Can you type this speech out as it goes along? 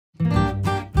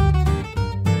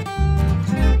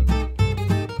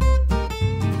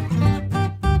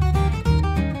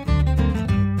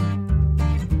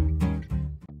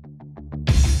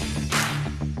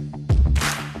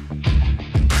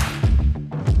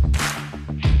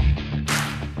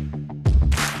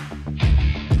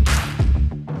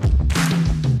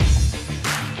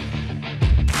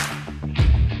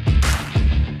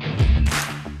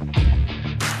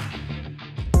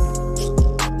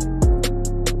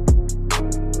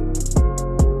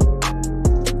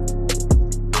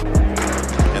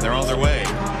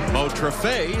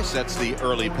Trafeh sets the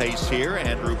early pace here.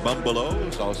 Andrew Bumbalo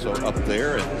is also up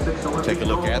there. And we'll take a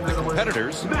look at the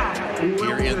competitors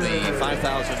here in the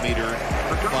 5,000 meter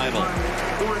final.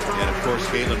 And of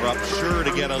course, Galen Rupp sure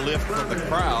to get a lift from the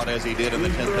crowd as he did in the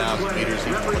 10,000 meters.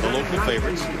 He's one of the local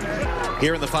favorites.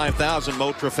 Here in the 5,000,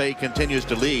 Mo Trafeh continues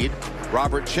to lead.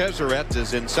 Robert Cheseret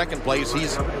is in second place.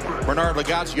 He's Bernard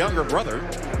Lagat's younger brother.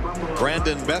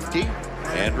 Brandon Bethke,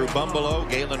 Andrew Bumbalo,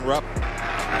 Galen Rupp.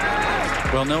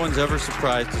 Well, no one's ever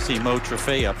surprised to see Mo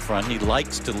Trafeh up front. He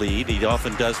likes to lead. He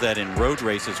often does that in road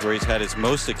races where he's had his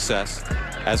most success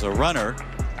as a runner.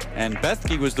 And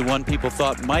Bethke was the one people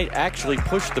thought might actually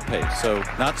push the pace. So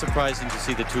not surprising to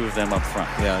see the two of them up front.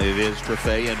 Yeah, it is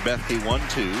Trafeh and Bethke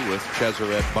 1-2 with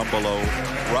Cheseret, Bumbalo,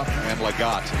 Rupp, and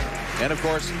Lagat. And of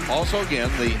course, also again,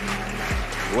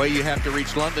 the way you have to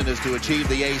reach London is to achieve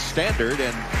the A standard.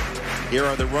 And here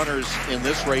are the runners in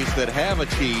this race that have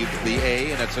achieved the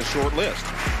A, and it's a short list.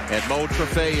 And Mo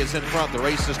Trafeh is in front. The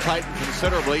race has tightened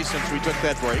considerably since we took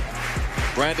that break.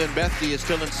 Brandon Bethke is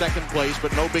still in second place,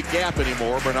 but no big gap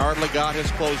anymore. Bernard Lagat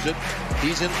has closed it.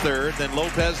 He's in third. Then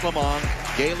Lopez Lamont,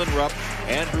 Galen Rupp,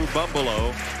 Andrew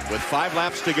Bumbalo with 5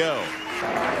 laps to go.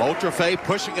 Mo Trafeh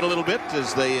pushing it a little bit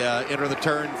as they enter the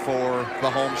turn for the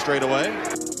home straightaway.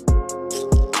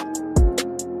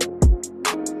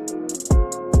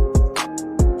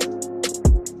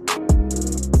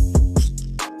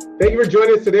 Thank you for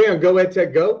joining us today on Go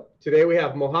EdTech Go. Today we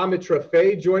have Mohamed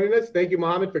Trafeh joining us. Thank you,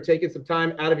 Mohamed, for taking some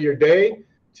time out of your day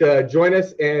to join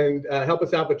us and help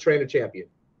us out with Train a Champion.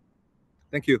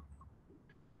 Thank you.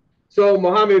 So,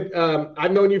 Mohamed,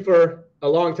 I've known you for a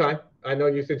long time. I've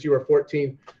known you since you were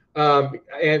 14.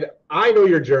 And I know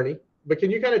your journey, but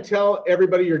can you kind of tell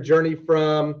everybody your journey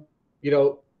from,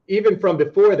 even from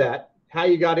before that, how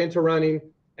you got into running,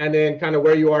 and then kind of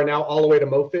where you are now all the way to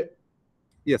MoFit?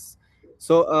 Yes.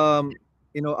 So,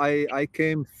 I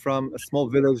came from a small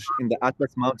village in the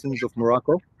Atlas Mountains of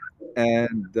Morocco,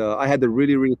 and I had a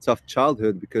really, really tough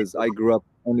childhood because I grew up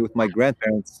only with my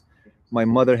grandparents. My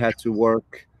mother had to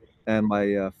work, and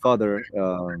my father,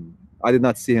 I did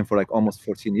not see him for like almost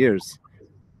 14 years.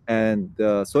 And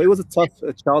so it was a tough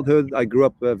childhood. I grew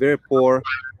up very poor,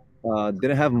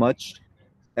 didn't have much,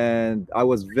 and I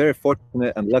was very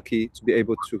fortunate and lucky to be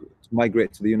able to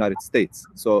migrate to the United States.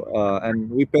 So, and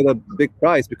we paid a big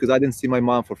price because I didn't see my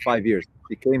mom for 5 years.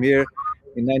 She came here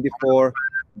in '94,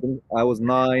 I was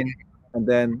 9, and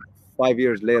then 5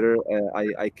 years later,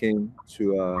 I came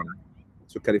to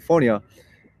California.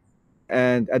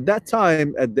 And at that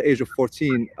time, at the age of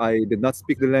 14, I did not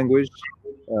speak the language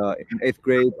in 8th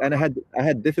grade, and I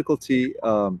had difficulty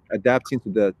adapting to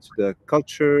the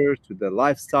culture, to the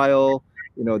lifestyle.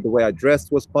 The way I dressed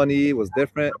was funny, was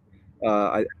different.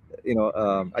 I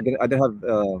didn't have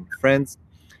friends,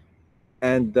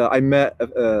 and I met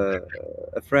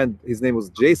a friend. His name was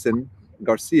Jason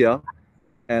Garcia,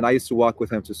 and I used to walk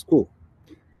with him to school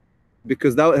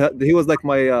because he was like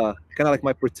my kind of like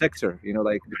my protector,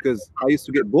 because I used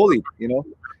to get bullied,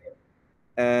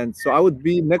 and so I would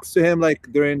be next to him like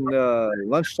during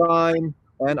lunchtime,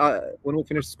 and when we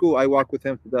finished school, I walked with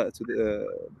him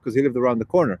because he lived around the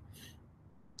corner.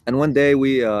 And one day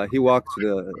he walked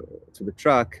to the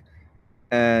track,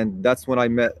 and that's when I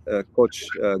met Coach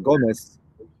Gomez,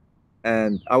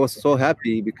 and I was so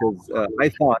happy because I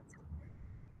thought,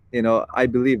 I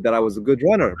believed that I was a good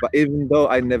runner. But even though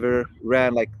I never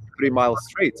ran like 3 miles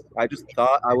straight, I just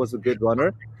thought I was a good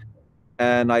runner.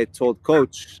 And I told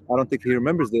Coach, I don't think he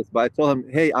remembers this, but I told him,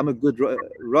 hey, I'm a good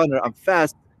runner. I'm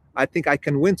fast. I think I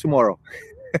can win tomorrow.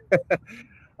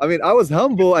 I mean, I was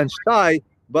humble and shy.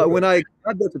 But when I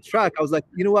got there to track, I was like,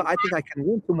 you know what? I think I can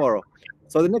win tomorrow.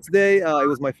 So the next day, it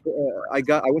was I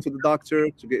went to the doctor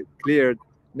to get cleared.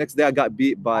 Next day, I got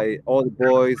beat by all the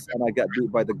boys, and I got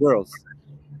beat by the girls.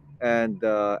 And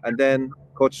then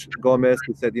Coach Gomez,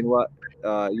 he said, you know what?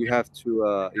 You have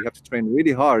to train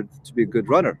really hard to be a good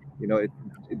runner.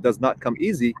 It does not come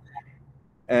easy.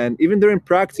 And even during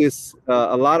practice,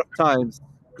 a lot of times,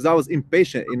 because I was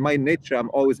impatient in my nature, I'm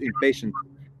always impatient.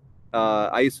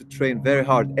 I used to train very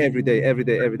hard every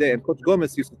day. And Coach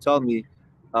Gomez used to tell me,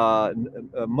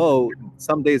 Mo,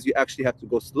 some days you actually have to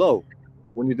go slow.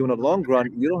 When you're doing a long run,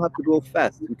 you don't have to go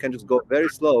fast. You can just go very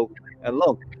slow and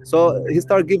long. So he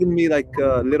started giving me like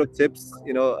little tips,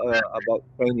 about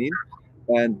training.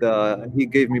 And he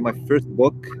gave me my first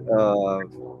book.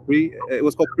 It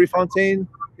was called Prefontaine.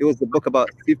 It was the book about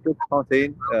Steve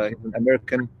Prefontaine. He's an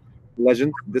American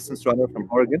legend, distance runner from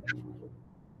Oregon.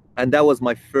 And that was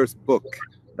my first book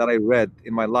that I read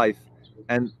in my life,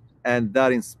 and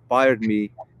that inspired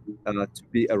me to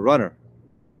be a runner.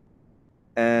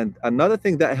 And another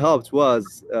thing that helped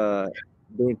was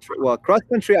well, cross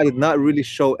country, I did not really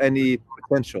show any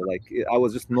potential. Like I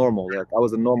was just normal. Like I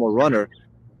was a normal runner,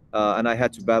 and I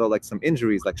had to battle like some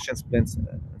injuries, like shin splints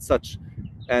and such.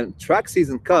 And track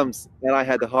season comes, and I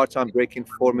had a hard time breaking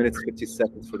 4 minutes 50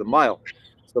 seconds for the mile.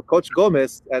 So Coach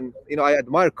Gomez, and I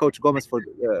admire Coach Gomez for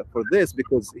this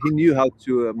because he knew how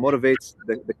to motivate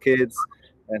the kids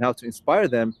and how to inspire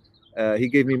them. He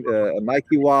gave me a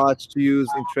Nike watch to use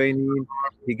in training.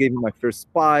 He gave me my first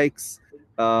spikes,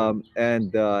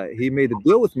 and he made a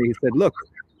deal with me. He said, "Look,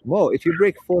 Mo, if you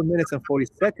break 4 minutes and 40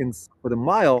 seconds for the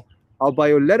mile, I'll buy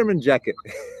you a Letterman jacket."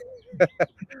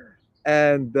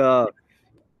 and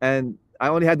and I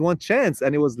only had one chance,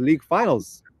 and it was league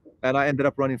finals, and I ended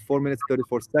up running 4 minutes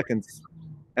 34 seconds,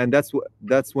 and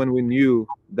that's when we knew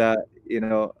that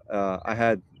I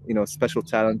had special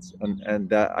talents, and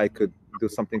that I could do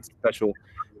something special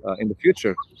in the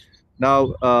future.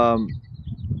 Now,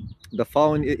 the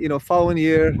following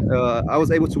year, I was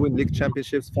able to win league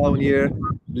championships. Following year,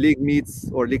 league meets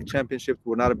or league championships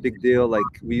were not a big deal. Like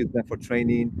we used them for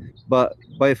training. But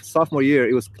by sophomore year,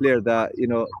 it was clear that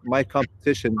my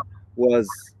competition was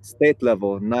state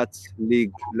level, not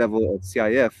league level of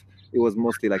CIF. It was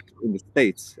mostly like in the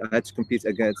states. I had to compete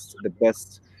against the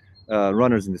best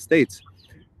runners in the states.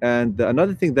 And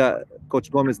another thing that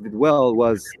Coach Gomez did well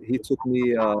was he took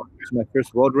me to my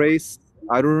first road race.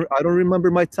 I don't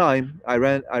remember my time. I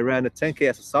ran a 10K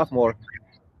as a sophomore,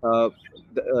 uh,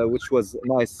 which was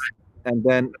nice. And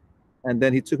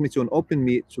then he took me to an open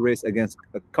meet to race against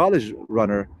a college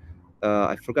runner.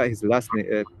 I forgot his last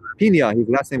name. Pina. His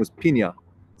last name was Pina,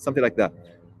 something like that.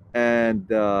 And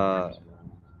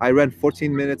I ran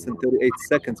 14 minutes and 38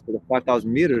 seconds for the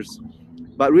 5,000 meters.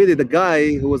 But really, the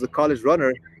guy who was a college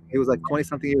runner, he was like 20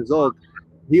 something years old.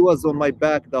 He was on my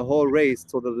back the whole race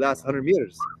till the last 100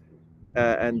 meters,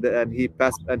 and he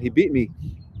passed and he beat me.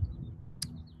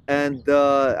 And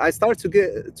I started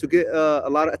to get a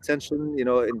lot of attention,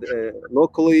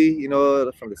 locally,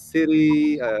 from the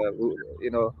city.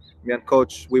 Me and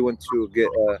Coach, we went to get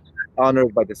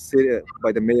honored by the city,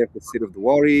 by the mayor of the city of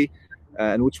Dwari,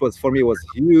 and which was for me was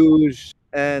huge.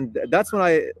 And that's when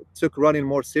I took running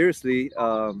more seriously.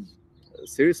 And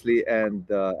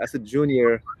as a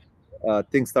junior,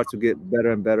 things start to get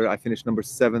better and better. I finished number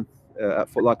 7th at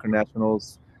Foot Locker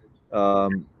Nationals,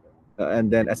 and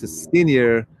then as a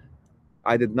senior,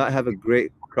 I did not have a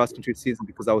great cross country season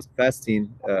because I was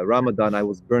fasting Ramadan. I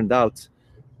was burned out,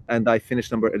 and I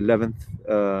finished number 11th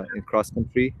in cross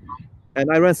country, and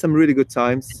I ran some really good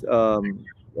times. I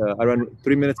ran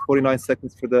 3 minutes 49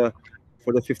 seconds for the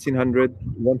 1500,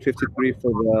 153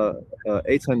 for the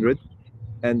 800,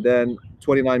 and then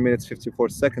 29 minutes 54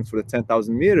 seconds for the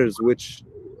 10,000 meters, which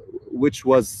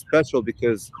was special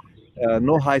because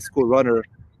no high school runner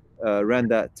ran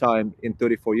that time in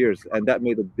 34 years, and that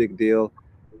made a big deal.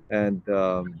 And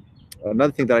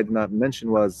another thing that I did not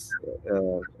mention was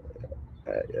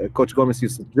Coach Gomez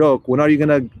used to joke, "When are you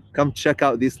gonna come check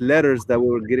out these letters that we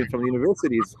were getting from the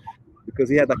universities?" Because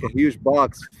he had like a huge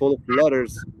box full of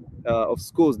letters of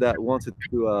schools that wanted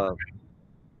to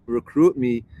recruit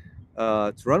me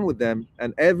to run with them.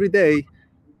 And every day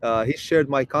he shared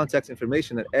my contact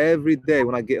information. And every day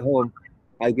when I get home,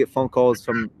 I get phone calls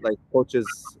from like coaches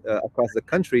across the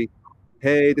country.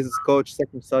 "Hey, this is Coach such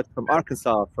and such from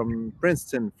Arkansas, from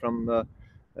Princeton, from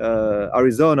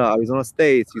Arizona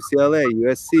State, UCLA,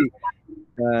 USC."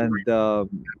 And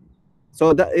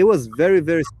so that it was very,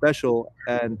 very special,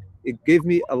 and it gave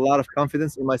me a lot of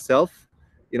confidence in myself.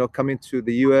 Coming to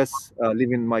the U.S.,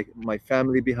 leaving my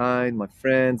family behind, my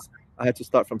friends, I had to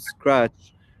start from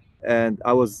scratch, and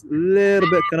I was a little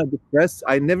bit kind of depressed.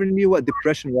 I never knew what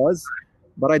depression was,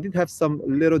 but I did have some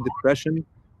little depression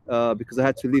because I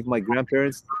had to leave my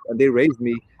grandparents, and they raised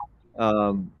me.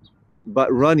 Um,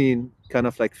 but running kind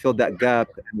of like filled that gap,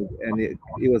 and it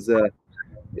was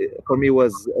for me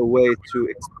was a way to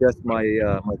express my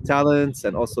talents,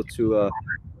 and also to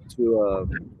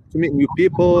meet new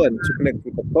people and to connect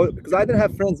with the coach, because I didn't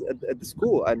have friends at the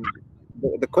school, and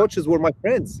the coaches were my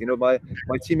friends.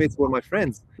 My teammates were my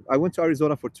friends. I went to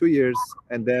Arizona for 2 years,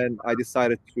 and then I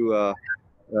decided to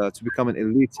become an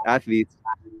elite athlete.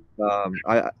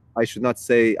 I should not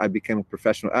say I became a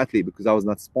professional athlete because I was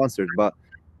not sponsored, but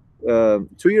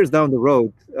 2 years down the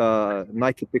road,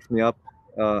 Nike picked me up,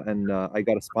 and I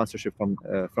got a sponsorship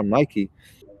from Nike,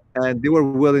 and they were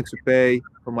willing to pay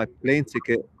for my plane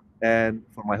ticket and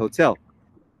for my hotel.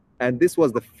 And this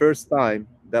was the first time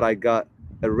that I got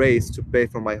a race to pay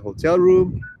for my hotel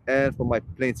room and for my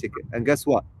plane ticket. And guess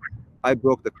what? I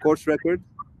broke the course record.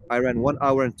 I ran 1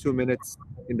 hour and 2 minutes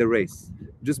in the race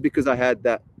just because I had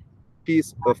that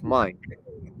peace of mind.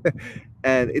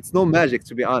 and it's no magic,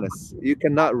 to be honest. You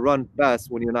cannot run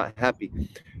fast when you're not happy.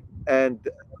 And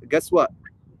guess what?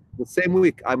 The same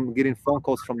week, I'm getting phone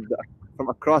calls from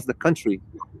across the country,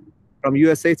 from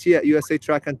USA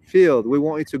Track and Field. We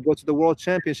want you to go to the World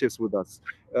Championships with us.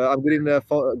 I'm getting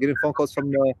phone calls from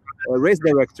the race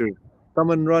director. Come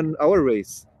and run our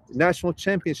race, national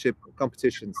championship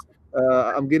competitions.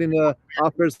 I'm getting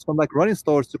offers from like running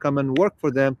stores to come and work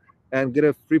for them and get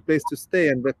a free place to stay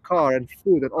and the car and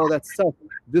food and all that stuff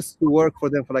just to work for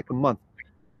them for like a month.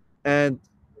 And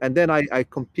then I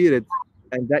competed,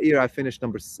 and that year I finished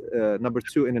number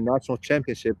 2 in the national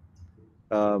championship.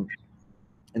 Um,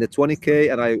 in the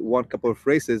 20K, and I won a couple of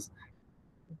races.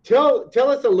 Tell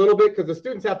us a little bit, because the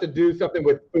students have to do something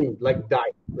with food, like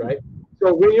diet, right?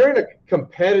 So when you're in a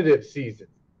competitive season,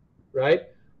 right,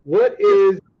 what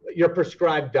is your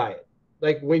prescribed diet?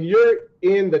 Like when you're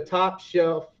in the top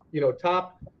shelf,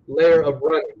 top layer of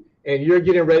running, and you're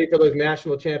getting ready for those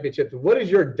national championships, what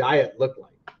does your diet look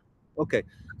like? Okay,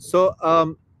 so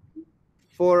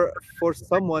for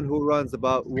someone who runs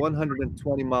about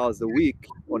 120 miles a week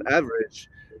on average,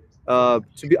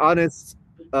 to be honest,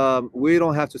 we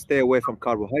don't have to stay away from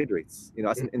carbohydrates.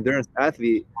 As an endurance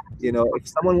athlete, if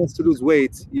someone wants to lose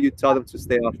weight, you tell them to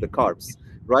stay off the carbs,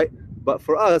 right? But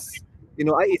for us,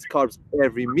 I eat carbs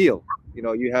every meal.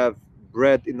 You have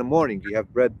bread in the morning, you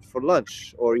have bread for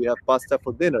lunch, or you have pasta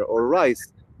for dinner, or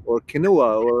rice, or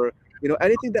quinoa, or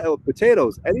anything or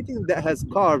potatoes, anything that has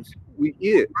carbs, we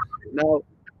eat it. Now,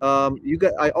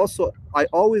 I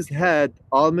always had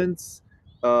almonds,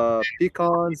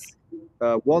 pecans,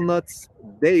 walnuts,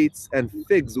 dates, and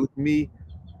figs with me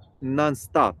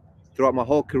nonstop throughout my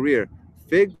whole career.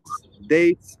 Figs,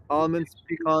 dates, almonds,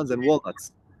 pecans, and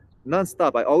walnuts.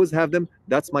 Nonstop. I always have them.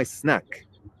 That's my snack.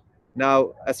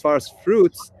 Now, as far as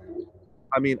fruits,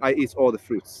 I mean, I eat all the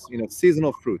fruits,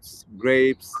 seasonal fruits,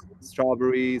 grapes,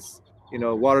 strawberries,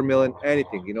 watermelon,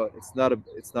 anything. It's not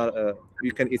a,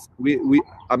 you can eat,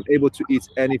 I'm able to eat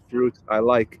any fruit I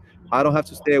like. I don't have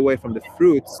to stay away from the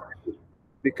fruits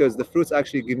because the fruits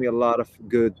actually give me a lot of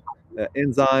good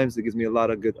enzymes. It gives me a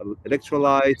lot of good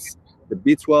electrolytes, the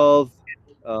B12,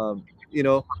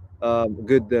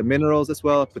 good minerals as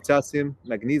well, potassium,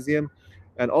 magnesium.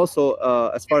 And also,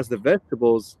 as far as the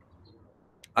vegetables,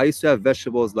 I used to have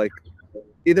vegetables like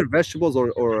either vegetables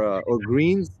or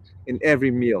greens in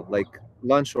every meal, like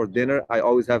lunch or dinner. I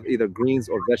always have either greens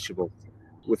or vegetables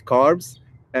with carbs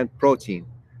and protein.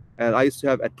 And I used to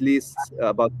have at least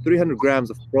about 300 grams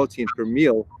of protein per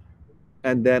meal.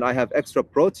 And then I have extra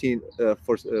protein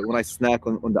for when I snack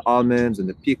on the almonds and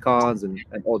the pecans and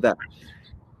all that.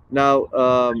 Now,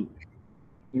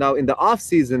 now in the off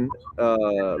season,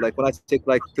 like when I take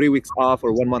like 3 weeks off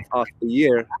or 1 month off a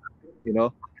year,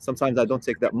 sometimes I don't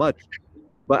take that much.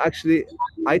 But actually,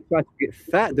 I try to get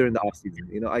fat during the off season.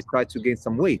 I try to gain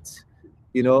some weight.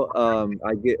 I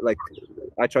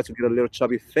try to get a little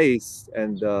chubby face,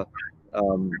 and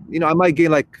I might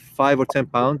gain like 5 or 10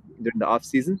 pounds during the off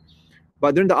season.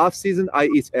 But during the off season, I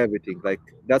eat everything. Like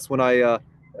that's when I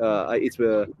eat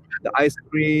the ice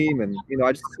cream, and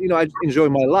I just enjoy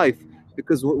my life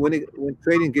because when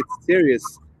training gets serious,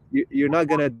 you're not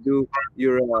gonna do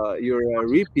your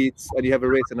repeats and you have a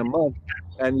race in a month,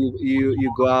 and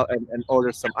you go out and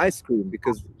order some ice cream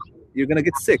because you're gonna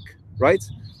get sick, right?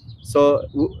 So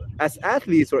as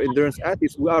athletes or endurance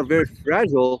athletes, we are very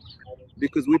fragile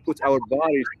because we put our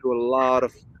bodies through a lot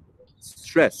of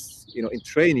stress, in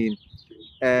training,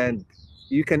 and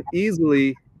you can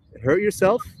easily hurt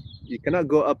yourself. You cannot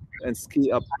go up and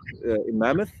ski up in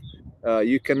Mammoth.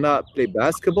 You cannot play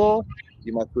basketball.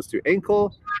 You might twist your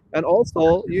ankle, and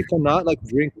also you cannot like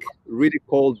drink really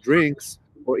cold drinks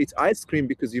or eat ice cream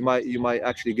because you might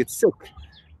actually get sick.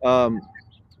 Um,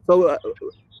 so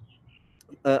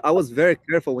I was very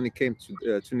careful when it came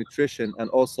to nutrition and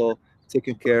also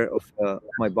taking care of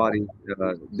my body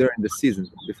during the season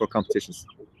before competitions.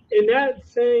 In that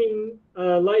same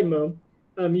light, Mo,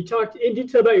 you talked in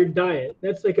detail about your diet.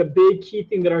 That's like a big key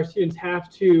thing that our students have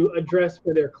to address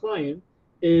for their client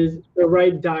is the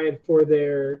right diet for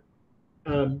their,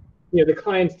 the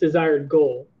client's desired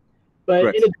goal. But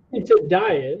Correct. in addition to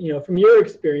diet, from your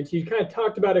experience, you kind of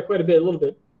talked about it quite a bit, a little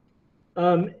bit.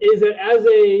 Is that as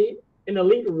an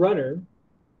elite runner,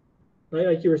 right,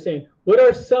 like you were saying, what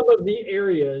are some of the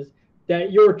areas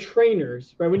that your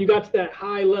trainers, right, when you got to that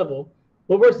high level,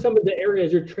 what were some of the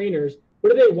areas your trainers,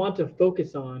 what do they want to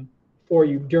focus on for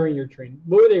you during your training?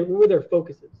 What were their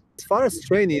focuses? As far as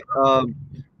training,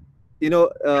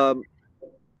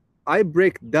 I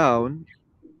break down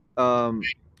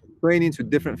training to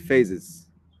different phases.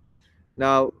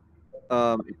 Now,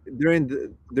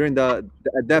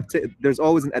 there's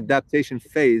always an adaptation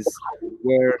phase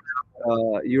where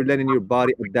you're letting your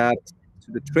body adapt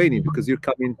to the training, because you're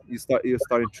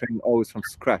starting training always from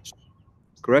scratch,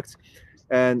 correct?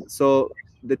 And so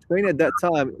the training at that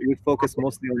time, we focus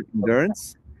mostly on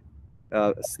endurance,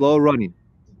 slow running.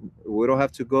 We don't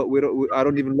have to go. I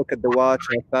don't even look at the watch,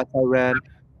 how fast I ran,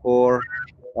 or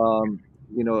um,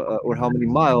 or how many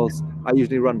miles. I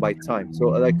usually run by time. So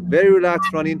like very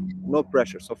relaxed running, no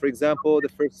pressure. So for example, the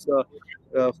first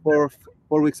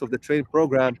 4 weeks of the training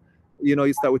program, you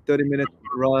start with 30-minute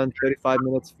run, 35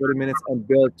 minutes, 40 minutes, and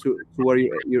build to where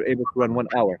you're able to run 1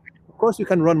 hour. Of course, you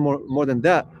can run more than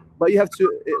that, but we have to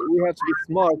be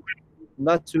smart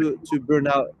not to burn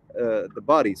out the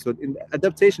body. So in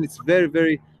adaptation, it's very,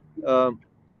 very um,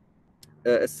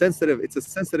 sensitive. It's a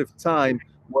sensitive time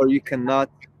where you cannot,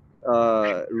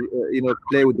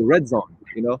 play with the red zone.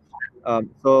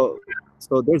 So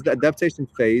there's the adaptation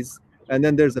phase, and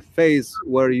then there's a phase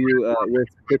where with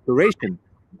preparation,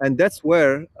 and that's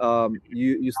where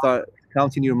you start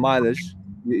counting your mileage.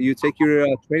 You take your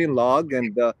training log,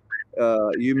 and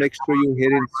you make sure you're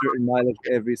hitting certain mileage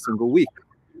every single week.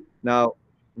 Now,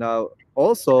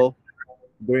 also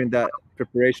during that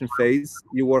preparation phase,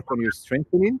 you work on your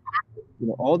strengthening,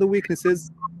 all the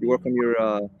weaknesses. You work on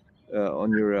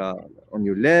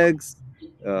your legs,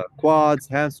 quads,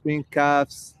 hamstring,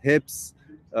 calves, hips,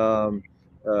 um,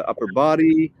 upper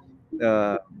body,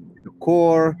 the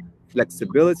core,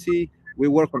 flexibility. We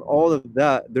work on all of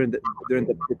that during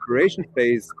the preparation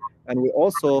phase, and we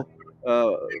also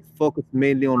uh, focus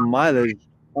mainly on mileage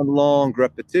and long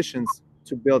repetitions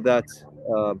to build that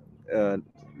uh, uh,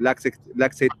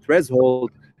 lactate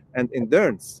threshold and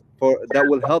endurance. For that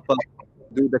will help us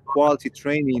do the quality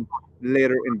training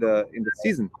later in the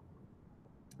season.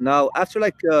 Now, after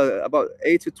like about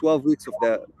 8 to 12 weeks of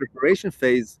the preparation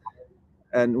phase,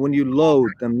 and when you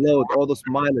load all those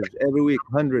mileage every week,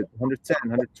 100, 110,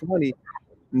 120,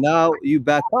 now you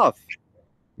back off.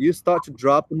 You start to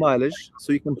drop the mileage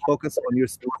so you can focus on your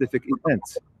specific event.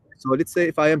 So let's say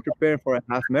if I am preparing for a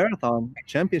half marathon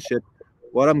championship,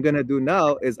 what I'm gonna do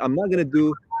now is I'm not gonna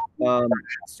do um,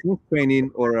 strength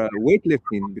training or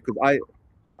weightlifting, because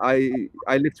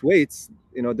I lift weights,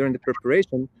 during the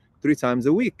preparation 3 times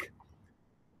a week,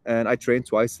 and I train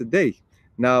twice a day.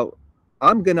 Now,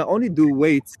 I'm gonna only do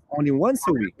weights only once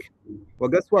a week. Well,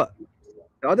 guess what?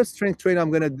 The other strength training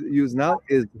I'm gonna use now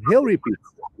is hill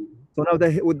repeats. So now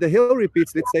with the hill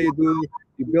repeats, let's say you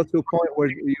build to a point where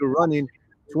you're running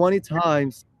 20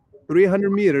 times 300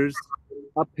 meters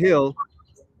uphill,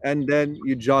 and then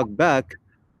you jog back,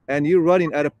 and you're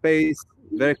running at a pace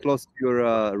very close to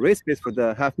your race pace for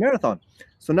the half marathon.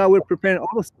 So now we're preparing all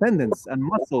those tendons and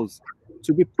muscles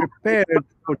to be prepared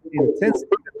for the intensity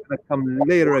that's going to come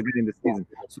later again in the season.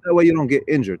 So that way you don't get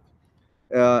injured.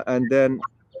 And then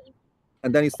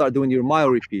you start doing your mile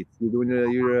repeats. You're doing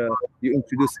you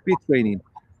introduce speed training.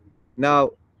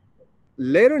 Now,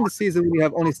 later in the season, when you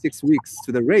have only 6 weeks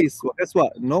to the race, well, guess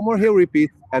what? No more hill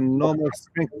repeats and no more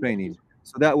strength training.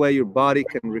 So that way your body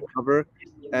can recover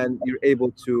and you're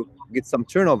able to get some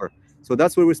turnover. So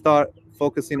that's where we start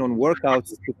focusing on workouts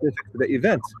specific to the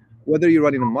event. Whether you're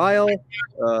running a mile,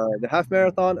 the half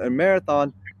marathon, or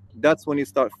marathon, that's when you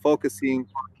start focusing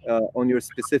on your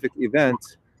specific event.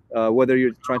 Whether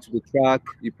you're trying to do track,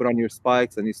 you put on your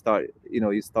spikes and you start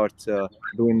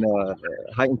doing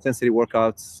high intensity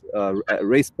workouts,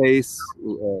 race pace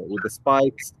with the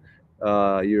spikes,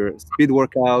 your speed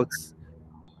workouts,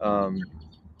 um,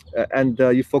 and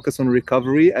you focus on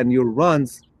recovery, and your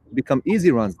runs become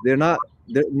easy runs. They're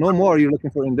no more you're looking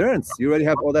for endurance. You already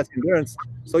have all that endurance,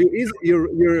 so you're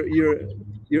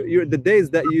the days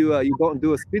that you don't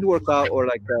do a speed workout or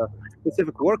like a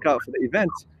specific workout for the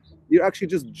event, you're actually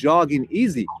just jogging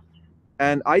easy.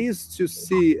 And I used to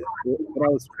see, when I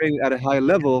was training at a high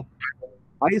level,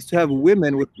 I used to have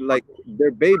women with like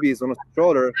their babies on a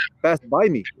stroller pass by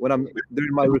me when I'm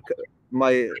during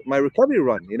my recovery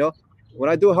run. When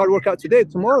I do a hard workout today,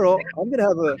 tomorrow I'm gonna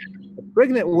have a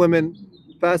pregnant woman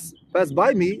pass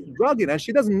by me jogging, and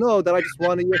she doesn't know that I just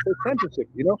won a USA championship.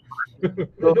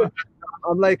 So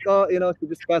I'm like, oh, she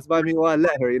just passed by me. Well, I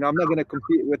let her. I'm not gonna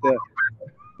compete with a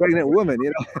pregnant woman,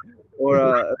 or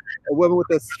a woman with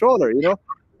a stroller.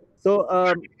 So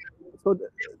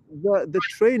the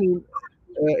training,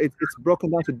 it's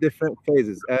broken down to different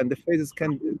phases, and the phases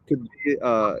could be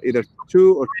either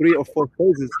 2 or 3 or 4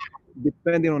 phases,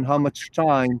 depending on how much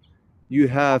time you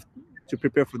have to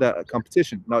prepare for that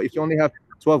competition. Now, if you only have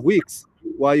 12 weeks,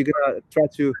 why are you gonna try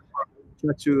to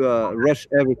rush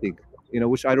everything?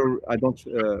 Which I don't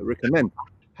recommend.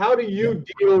 How do you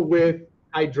deal with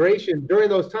hydration during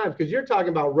those times? Because you're talking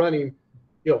about running,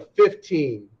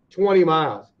 15, 20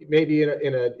 miles, maybe in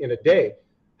a day.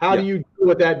 How do you deal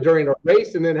with that during a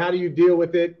race, and then how do you deal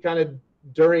with it kind of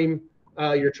during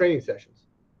your training sessions?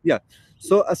 Yeah.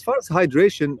 So as far as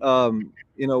hydration,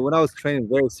 when I was training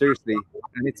very seriously,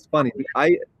 and it's funny,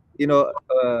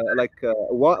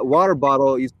 water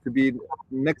bottle used to be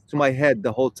next to my head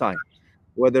the whole time,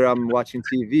 whether I'm watching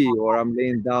TV or I'm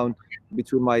laying down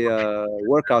between my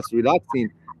workouts, relaxing.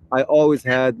 I always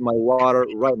had my water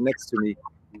right next to me,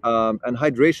 and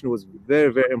hydration was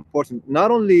very, very important.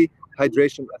 Not only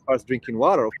hydration as far as drinking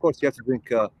water, of course, you have to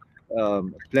drink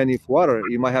plenty of water.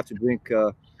 You might have to drink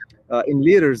in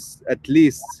liters at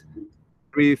least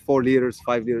 3-4 liters,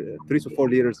 5 liters, 3 to 4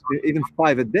 liters, even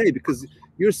 5 a day, because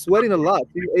you're sweating a lot.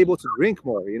 You're able to drink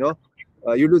more.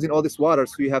 You're losing all this water,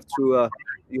 so you have to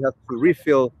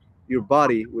refill your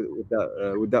body with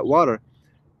that water.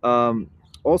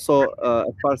 Also,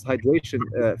 as far as hydration,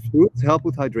 fruits help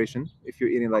with hydration. If you're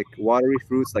eating like watery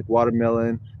fruits like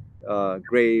watermelon,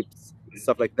 grapes,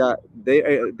 stuff like that,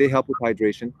 they help with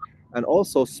hydration. And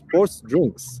also sports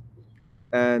drinks.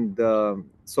 And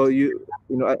so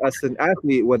as an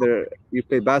athlete, whether you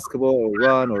play basketball or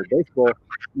run or baseball,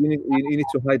 you need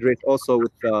to hydrate also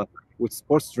with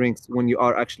sports drinks when you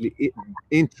are actually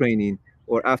in training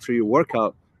or after your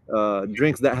workout.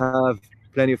 Drinks that have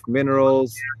plenty of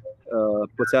minerals,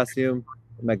 potassium,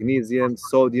 magnesium,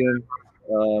 sodium.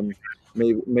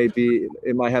 Maybe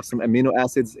it might have some amino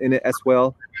acids in it as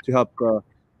well to help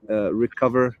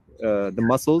recover the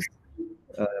muscles.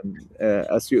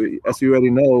 As you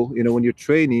already know, when you're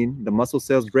training, the muscle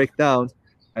cells break down,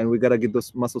 and we gotta get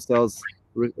those muscle cells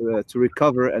to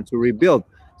recover and to rebuild.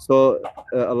 So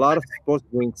a lot of sports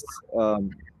drinks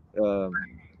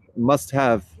must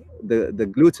have the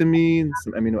glutamine,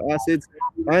 some amino acids,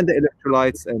 and the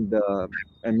electrolytes and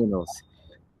minerals.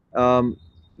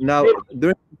 Now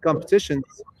during competitions,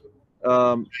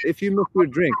 if you miss your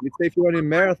drink, let's say if you're running a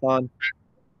marathon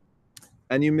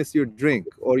and you miss your drink,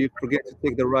 or you forget to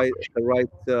take the right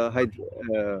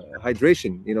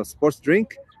hydration, sports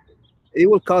drink, it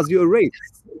will cause you a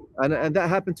race. And that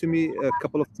happened to me a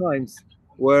couple of times,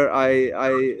 where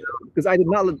because I did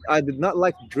not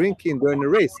like drinking during the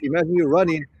race. Imagine you're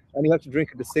running and you have to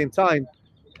drink at the same time.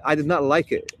 I did not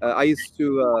like it. I used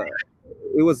to.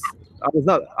 I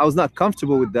was not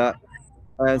comfortable with that,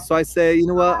 and so I say, you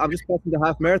know what? I'm just passing the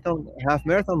half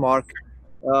marathon mark.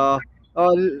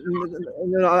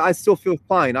 I still feel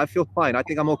fine. I feel fine. I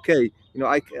think I'm okay.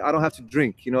 I don't have to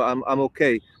drink. I'm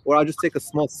okay. Or I'll just take a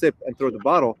small sip and throw the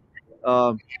bottle.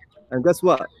 And guess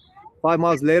what? 5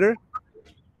 miles later,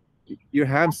 your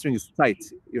hamstring is tight.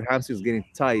 Your hamstring is getting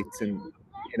tight, and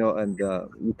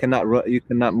you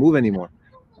cannot move anymore.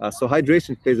 So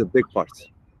hydration plays a big part.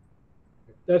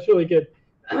 That's really good.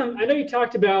 I know you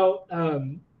talked about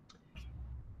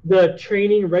the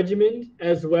training regimen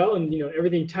as well, and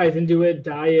everything ties into it: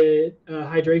 diet,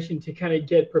 hydration, to kind of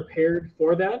get prepared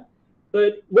for that.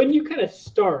 But when you kind of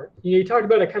start, you talked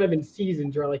about it kind of in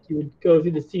seasons, right? Like you would go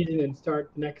through the season and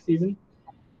start the next season.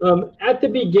 At the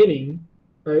beginning,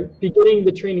 right, beginning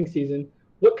the training season,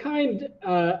 what kind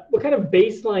of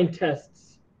baseline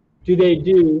tests do they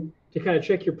do to kind of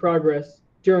check your progress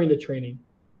during the training?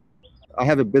 I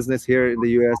have a business here in the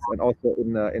U.S. and also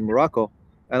in Morocco,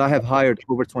 and I have hired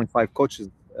over 25 coaches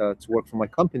to work for my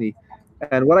company.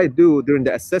 And what I do during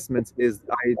the assessments is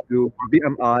I do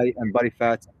BMI and body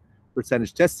fat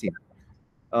percentage testing.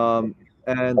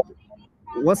 And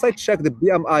once I check the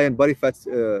BMI and body fat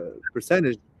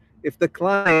percentage, if the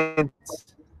client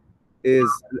is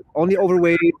only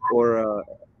overweight or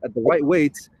at the right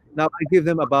weight, now I give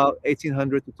them about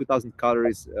 1,800 to 2,000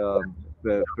 calories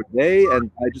per day,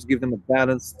 and I just give them a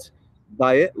balanced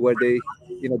diet where they,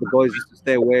 the goal is just to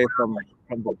stay away from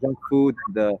the junk food,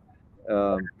 the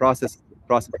processed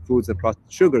foods and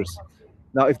processed sugars.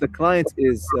 Now, if the client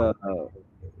is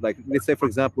like, let's say for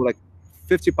example, like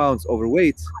 50 pounds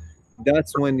overweight,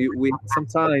 that's when we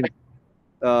sometimes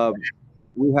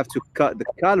we have to cut the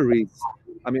calories.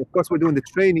 I mean, of course, we're doing the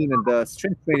training and the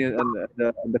strength training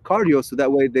and the cardio, so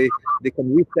that way they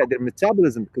can reset their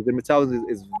metabolism, because their metabolism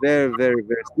is very, very,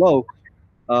 very slow.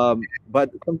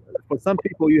 But for some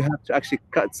people, you have to actually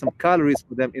cut some calories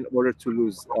for them in order to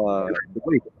lose the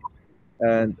weight.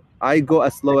 And I go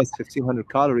as low as 1,500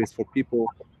 calories for people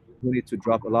who need to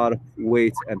drop a lot of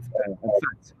weight and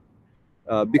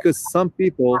fat. Because some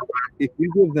people, if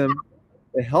you give them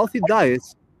a healthy diet,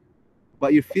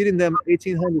 but you're feeding them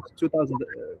 1,800 to 2,000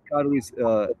 calories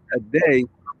a day,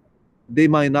 they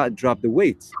might not drop the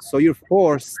weight. So you're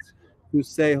forced to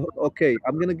say, okay,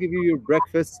 I'm going to give you your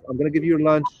breakfast, I'm going to give you your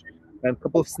lunch and a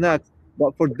couple of snacks,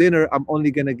 but for dinner, I'm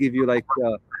only gonna give you like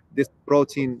this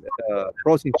protein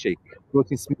shake,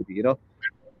 protein smoothie, you know.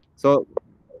 So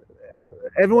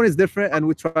everyone is different, and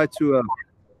we try to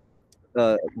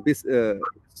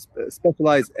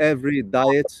specialize every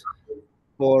diet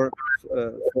for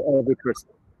every person.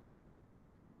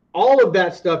 All of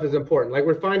that stuff is important. Like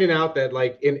we're finding out that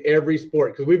like in every sport,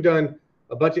 because we've done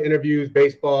a bunch of interviews,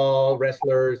 baseball,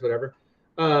 wrestlers, whatever,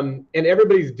 and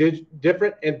everybody's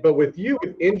different. And but with you,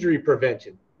 with injury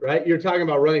prevention, right? You're talking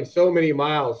about running so many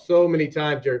miles, so many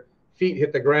times your feet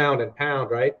hit the ground and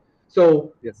pound, right?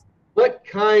 So Yes. what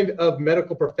kind of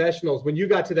medical professionals, when you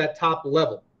got to that top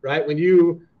level, right? When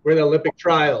you were in the Olympic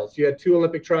trials, you had 2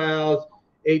 Olympic trials,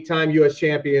 8-time U.S.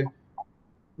 champion.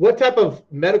 What type of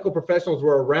medical professionals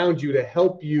were around you to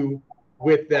help you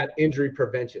with that injury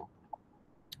prevention?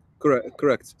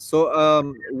 Correct. So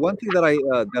one thing that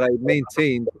I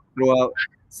maintained throughout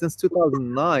since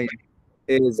 2009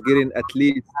 is getting at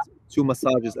least 2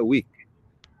 massages a week,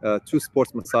 2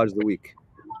 sports massages a week,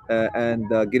 and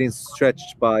getting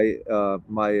stretched by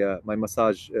my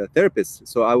massage therapist.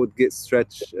 So I would get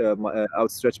stretched. I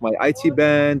would stretch my IT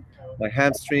band, my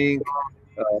hamstring,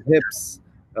 hips,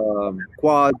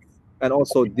 quads, and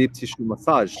also deep tissue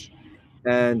massage.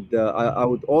 And I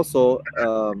would also,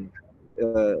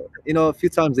 a few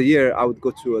times a year, I would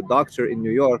go to a doctor in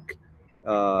New York.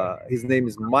 His name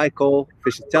is Michael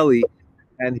Fiscitelli,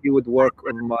 and he would work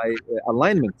on my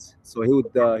alignment. So he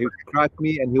would crack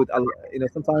me, and he would,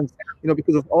 sometimes,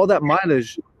 because of all that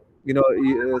mileage,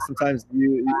 sometimes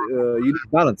you lose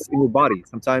balance in your body.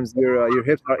 Sometimes your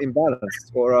hips are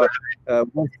imbalanced, or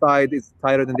one side is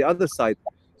tighter than the other side.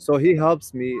 So he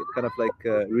helps me kind of like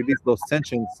release those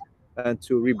tensions and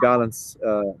to rebalance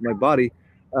my body.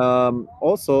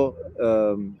 Also,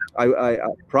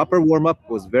 proper warm up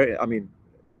was very. I mean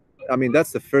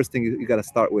that's the first thing you got to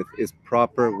start with is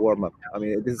proper warm up. I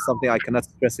mean, this is something I cannot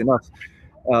stress enough.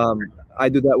 I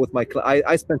do that with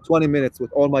I spend 20 minutes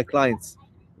with all my clients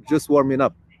just warming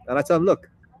up, and I tell them, look,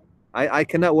 I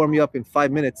cannot warm you up in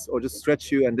 5 minutes or just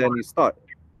stretch you and then you start.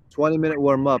 20-minute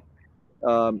warm up.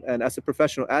 And as a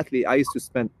professional athlete, I used to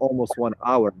spend almost 1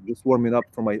 hour just warming up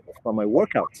for my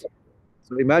workouts.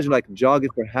 So imagine like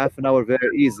jogging for half an hour,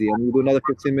 very easy, and you do another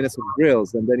 15 minutes of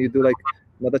drills, and then you do like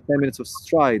another 10 minutes of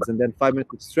strides, and then 5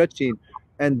 minutes of stretching,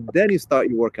 and then you start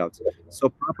your workouts. So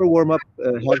proper warm up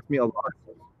helps me a lot.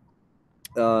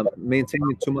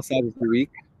 Maintaining 2 massages a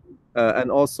week, and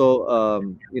also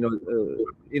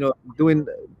doing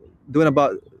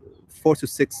about 4 to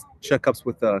 6 checkups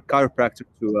with a chiropractor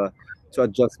to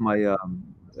adjust my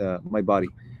body,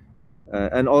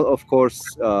 and of course,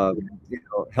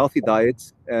 healthy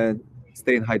diets and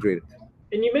staying hydrated.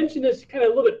 And you mentioned this kind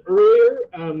of a little bit earlier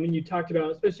when you talked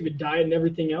about, especially with diet and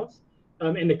everything else,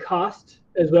 and the cost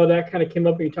as well. That kind of came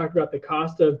up when you talked about the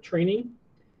cost of training.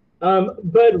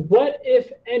 But what,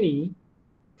 if any,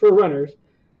 for runners,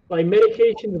 like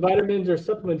medications, vitamins, or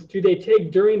supplements, do they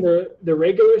take during the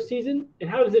regular season? And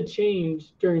how does it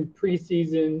change during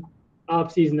preseason,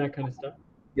 off season, that kind of stuff?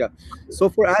 Yeah. So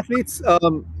for athletes, I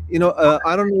don't know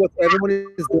what everyone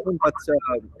is doing, but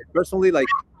personally, like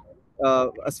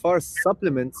as far as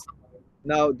supplements,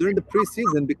 now during the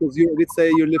preseason, because let's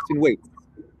say you're lifting weights,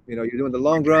 you're doing the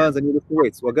long runs and you're lifting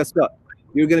weights. Well, guess what?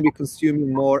 You're going to be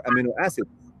consuming more amino acids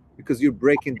because you're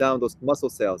breaking down those muscle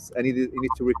cells, and you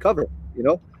need to recover.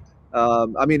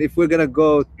 If we're gonna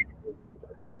go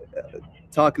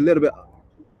talk a little bit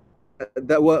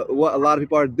that what a lot of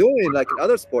people are doing, like in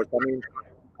other sports.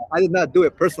 I did not do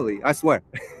it personally, I swear.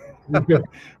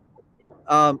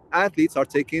 Athletes are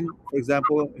taking, for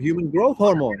example, human growth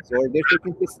hormones, or they're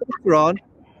taking testosterone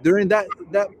during that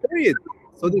period,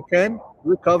 so they can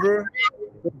recover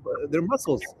their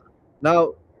muscles.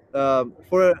 Now,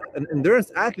 for an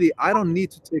endurance athlete, I don't need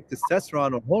to take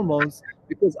testosterone or hormones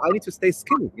because I need to stay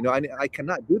skinny. I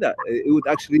cannot do that. It would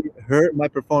actually hurt my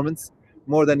performance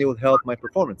more than it would help my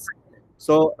performance.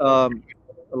 So a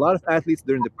lot of athletes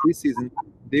during the preseason,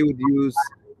 they would use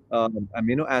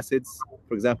amino acids,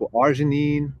 for example,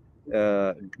 arginine,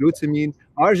 glutamine.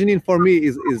 Arginine for me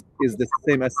is the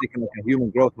same as taking like a human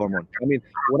growth hormone.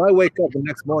 When I wake up the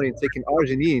next morning taking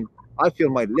arginine, I feel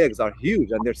my legs are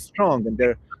huge and they're strong and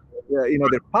they're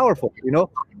powerful.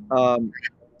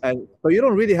 And so you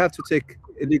don't really have to take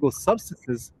illegal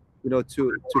substances,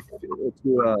 to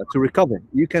recover.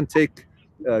 You can take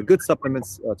good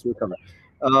supplements to recover.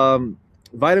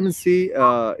 Vitamin C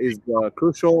is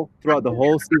crucial throughout the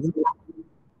whole season,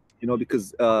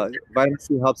 because vitamin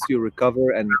C helps you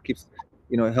recover and keeps,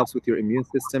 it helps with your immune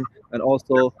system, and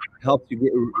also helps you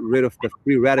get rid of the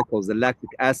free radicals, the lactic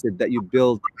acid that you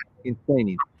build in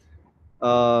training.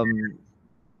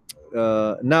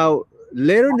 Now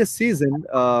later in the season,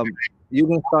 you're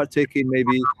gonna start taking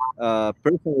maybe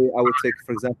personally. I would take,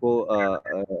 for example,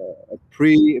 a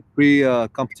pre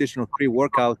competition or pre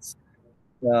workouts.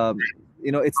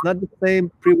 It's not the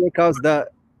same pre workouts that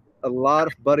a lot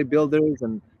of bodybuilders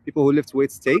and people who lift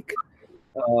weights take.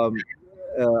 Um,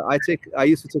 I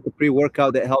used to take a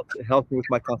pre-workout that helped me with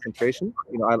my concentration.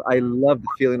 I love the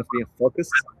feeling of being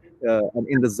focused and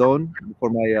in the zone before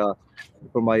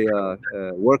my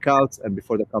workouts and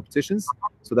before the competitions.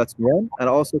 So that's one. And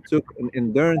I also took an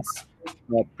endurance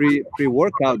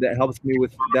pre-workout that helps me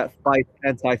with that fight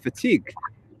anti-fatigue.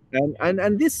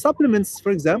 And these supplements,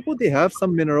 for example, they have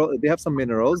some amino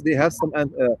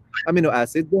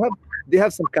acids, they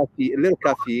have some caffeine, a little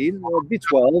caffeine,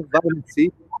 B12, vitamin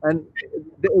C, and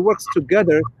it works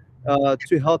together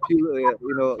to help you,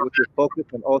 with your focus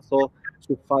and also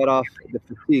to fight off the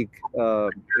fatigue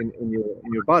in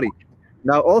your body.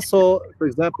 Now, also, for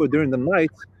example, during the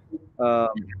night,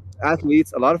 um,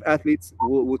 a lot of athletes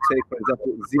will take, for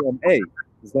example, ZMA,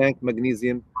 zinc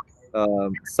magnesium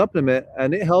supplement,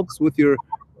 and it helps with your.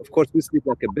 Of course, we sleep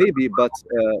like a baby, but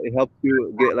it helps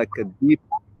you get like a deep,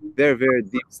 very, very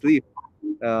deep sleep.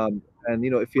 And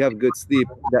if you have good sleep,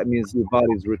 that means your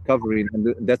body is recovering,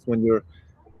 and that's when your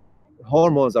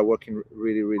hormones are working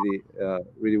really, really,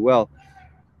 really well.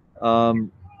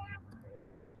 Um,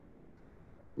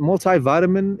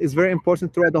 Multivitamin is very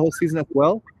important throughout the whole season as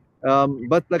well.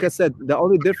 But like I said, the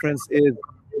only difference is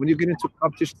when you get into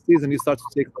competition season, you start to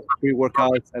take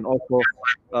pre-workouts, and also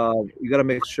you got to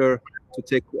make sure to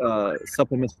take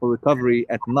supplements for recovery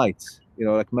at night.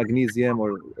 Like magnesium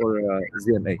or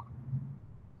ZMA.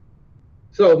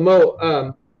 So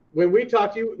Mo, when we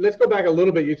talked to you, let's go back a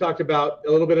little bit. You talked about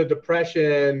a little bit of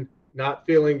depression, not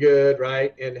feeling good,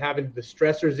 right, and having the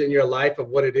stressors in your life of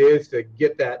what it is to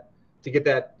get that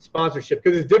sponsorship,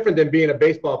 because it's different than being a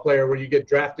baseball player where you get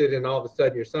drafted and all of a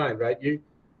sudden you're signed, right? You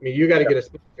got to get a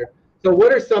sponsor. So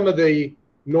what are some of the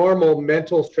normal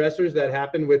mental stressors that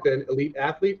happen with an elite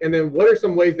athlete, and then what are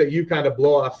some ways that you kind of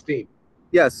blow off steam?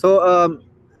 Yeah. So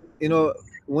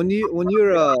when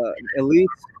you're elite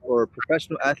or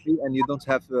professional athlete and you don't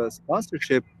have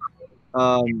sponsorship,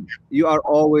 you are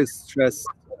always stressed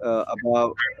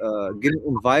about getting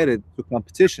invited to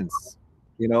competitions,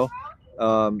 you know,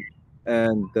 um,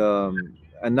 and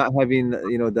not having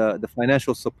the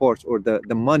financial support or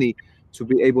the money to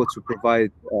be able to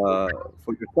provide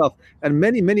for yourself. And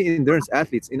many endurance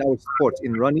athletes in our sport,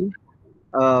 in running,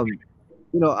 um,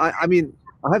 I mean,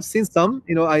 I have seen some,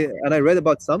 I read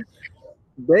about some.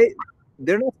 They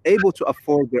they're not able to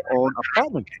afford their own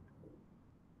apartment.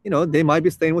 They might be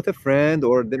staying with a friend,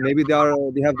 or maybe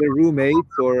they have their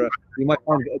roommates, or you might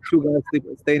find two guys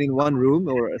staying in one room,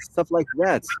 or stuff like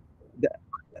that. The,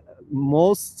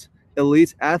 most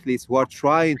elite athletes who are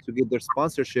trying to get their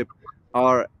sponsorship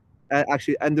are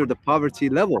actually under the poverty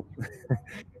level.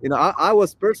 I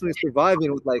was personally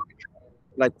surviving with like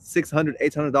 $600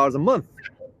 $800 a month,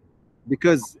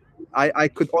 because I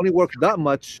could only work that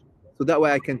much, so that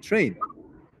way I can train.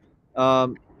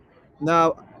 Um,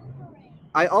 Now,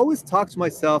 I always talk to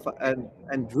myself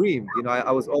and dream.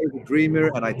 I was always a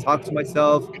dreamer, and I talk to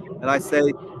myself and I say,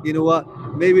 you know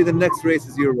what? Maybe the next race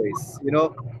is your race.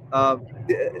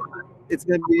 It's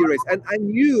gonna be your race. And I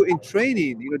knew in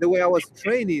training, the way I was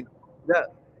training, that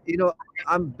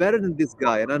I'm better than this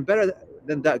guy, and I'm better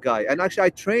than that guy. And actually,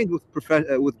 I trained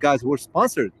with guys who were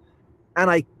sponsored, and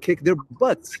I kicked their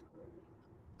butts.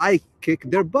 I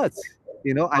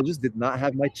just did not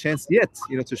have my chance yet,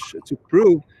 to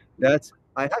prove that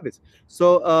I have it.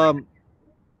 So,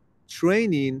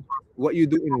 training, what you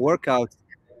do in workouts,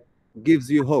 gives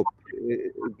you hope.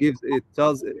 It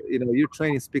tells, your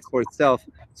training speaks for itself.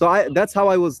 So that's how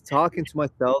I was talking to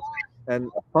myself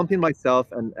and pumping myself,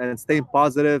 and staying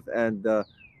positive, and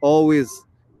always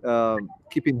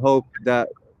keeping hope that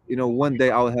one day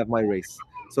I will have my race.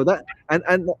 So that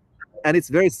and it's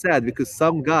very sad, because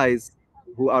some guys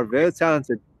who are very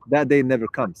talented, that day never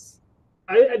comes.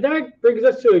 That brings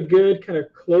us to a good kind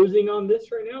of closing on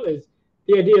this right now, is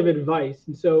the idea of advice.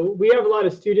 And so we have a lot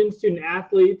of student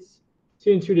athletes,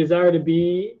 students who desire to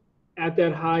be at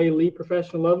that high elite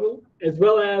professional level, as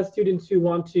well as students who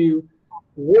want to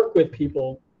work with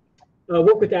people,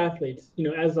 work with athletes,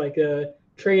 as like a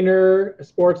trainer, a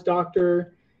sports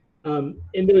doctor,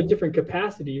 in those different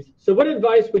capacities. So what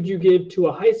advice would you give to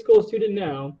a high school student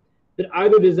now that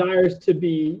either desires to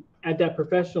be at that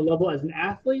professional level as an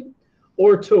athlete,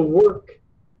 or to work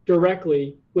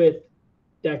directly with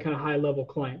that kind of high level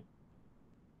client?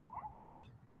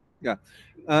 Yeah.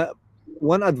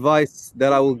 One advice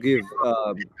that I will give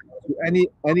to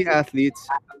any athlete,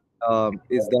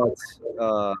 is that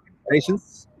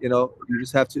patience. You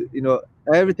just have to,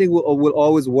 everything will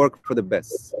always work for the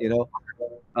best.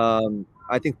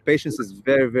 I think patience is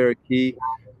very, very key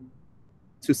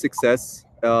to success.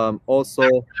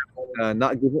 Also,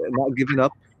 not giving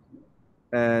up.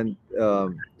 And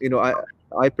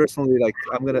I personally, like,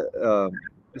 I'm gonna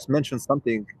just mention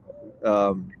something.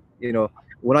 Um, you know,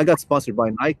 when I got sponsored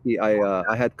by Nike,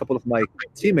 I had a couple of my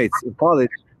teammates in college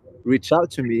reach out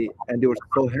to me, and they were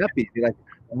so happy. They're like,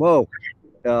 "Mo,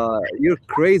 you're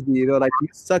crazy, like you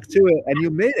stuck to it and you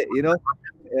made it,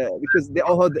 because they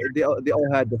all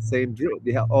had the same dream.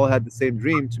 All had the same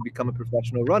dream to become a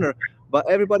professional runner, but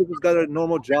everybody just got a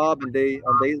normal job, and they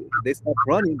stopped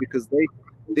running because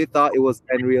they thought it was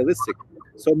unrealistic.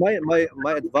 So my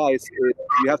advice is,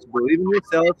 you have to believe in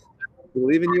yourself,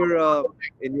 believe in your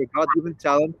God-given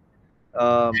talent,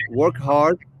 work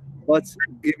hard, but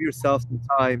give yourself some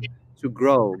time to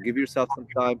grow. Give yourself some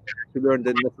time to learn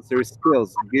the necessary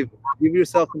skills. Give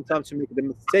yourself some time to make the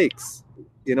mistakes.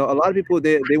 A lot of people,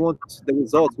 they want the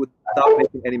results without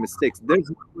making any mistakes. There's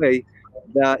no way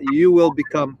that you will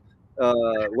become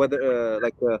whether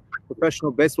like a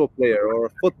professional baseball player or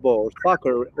football or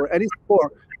soccer or any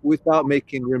sport without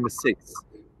making your mistakes.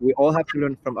 We all have to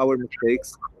learn from our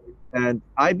mistakes. And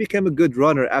I became a good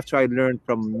runner after I learned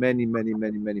from many, many,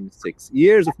 many, many mistakes,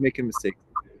 years of making mistakes.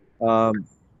 Um,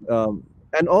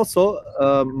 and also,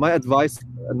 another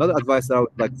advice that I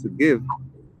would like to give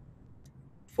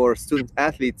for student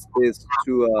athletes is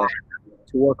to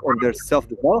work on their self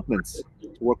development,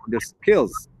 to work on their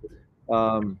skills.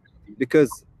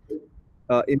 Because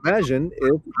imagine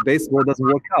if baseball doesn't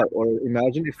work out, or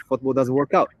imagine if football doesn't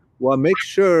work out. Well, make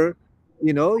sure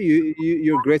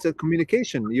you're great at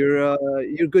communication. You're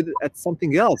good at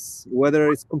something else,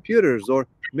 whether it's computers, or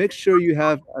make sure you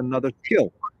have another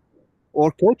skill,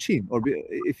 or coaching, or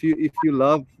if you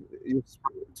love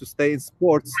to stay in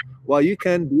sports. Well, you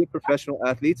can be a professional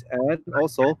athlete and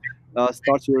also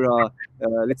start your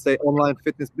let's say online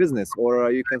fitness business,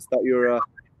 or you can start your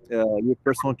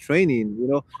personal training.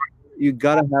 You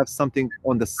gotta have something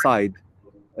on the side.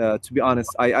 To be honest,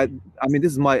 I mean,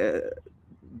 this is my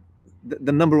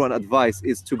the number one advice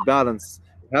is to balance,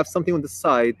 have something on the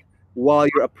side while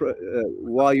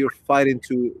you're fighting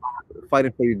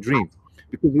for your dream,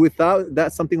 because without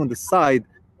that something on the side,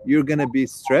 you're gonna be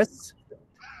stressed,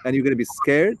 and you're gonna be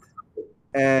scared,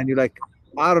 and you're like,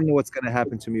 I don't know what's gonna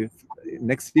happen to me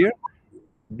next year.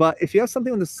 But if you have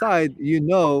something on the side,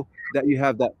 that you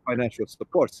have that financial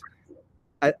support.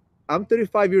 I, I'm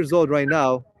 35 years old right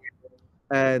now,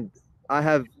 and I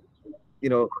have,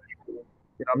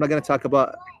 I'm not going to talk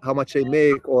about how much I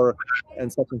make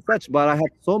and such, but I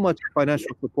have so much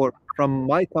financial support from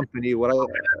my company, how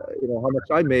much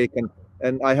I make,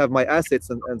 and I have my assets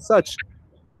and such.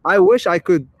 I wish I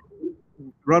could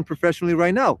run professionally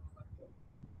right now.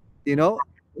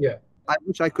 Yeah. I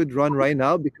wish I could run right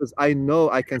now, because I know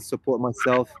I can support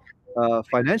myself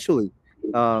financially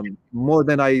more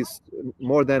than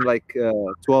like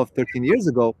 12, 13 years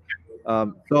ago.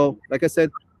 So like I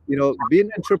said, be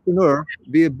an entrepreneur,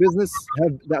 be a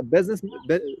have that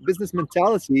business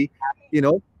mentality,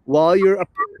 while you're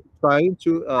trying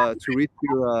to reach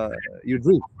your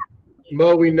dream.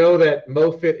 Mo, we know that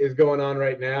MoFit is going on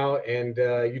right now, and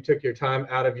you took your time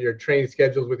out of your training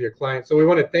schedules with your clients. So we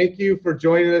want to thank you for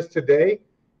joining us today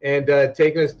and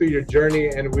taking us through your journey,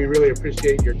 and we really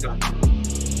appreciate your time.